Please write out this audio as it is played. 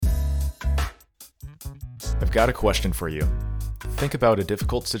I've got a question for you. Think about a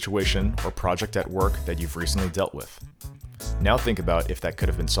difficult situation or project at work that you've recently dealt with. Now think about if that could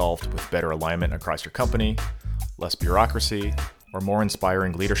have been solved with better alignment across your company, less bureaucracy, or more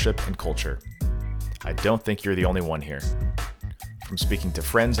inspiring leadership and culture. I don't think you're the only one here. From speaking to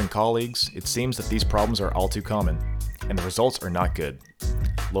friends and colleagues, it seems that these problems are all too common, and the results are not good.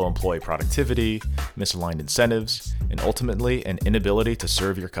 Low employee productivity, misaligned incentives, and ultimately an inability to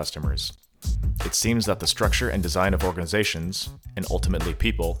serve your customers. It seems that the structure and design of organizations, and ultimately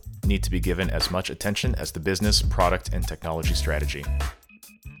people, need to be given as much attention as the business, product, and technology strategy.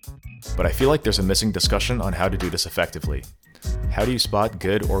 But I feel like there's a missing discussion on how to do this effectively. How do you spot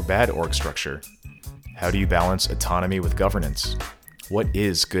good or bad org structure? How do you balance autonomy with governance? What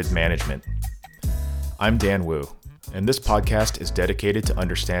is good management? I'm Dan Wu, and this podcast is dedicated to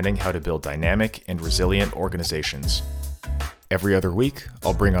understanding how to build dynamic and resilient organizations. Every other week,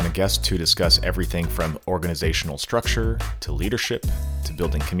 I'll bring on a guest to discuss everything from organizational structure to leadership to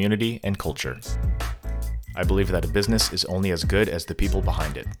building community and culture. I believe that a business is only as good as the people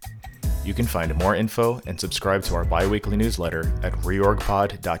behind it. You can find more info and subscribe to our bi-weekly newsletter at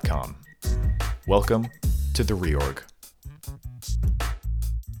reorgpod.com. Welcome to the Reorg.